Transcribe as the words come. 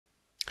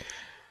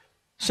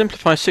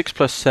Simplify 6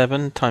 plus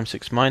 7 times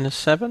 6 minus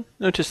 7.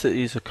 Notice that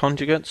these are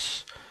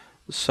conjugates,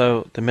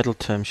 so the middle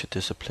term should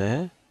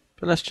disappear.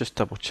 But let's just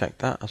double check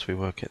that as we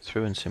work it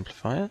through and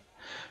simplify it.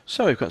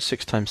 So we've got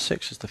 6 times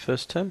 6 as the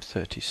first term,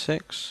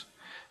 36.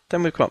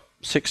 Then we've got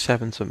 6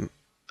 sevenths of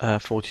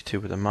 42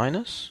 with a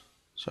minus,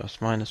 so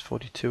it's minus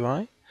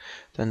 42i.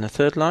 Then the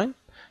third line,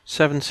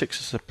 7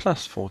 sixes are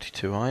plus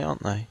 42i,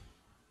 aren't they?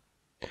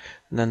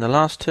 And then the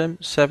last term,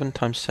 7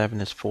 times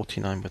 7 is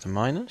 49 with a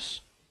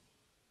minus.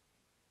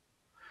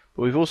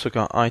 But we've also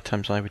got I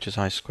times I, which is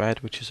I squared,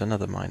 which is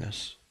another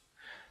minus,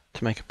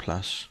 to make a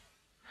plus.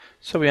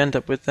 So we end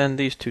up with then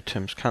these two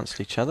terms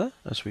cancel each other,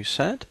 as we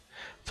said.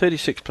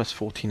 36 plus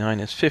 49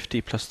 is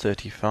 50 plus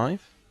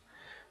 35,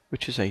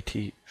 which is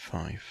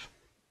 85.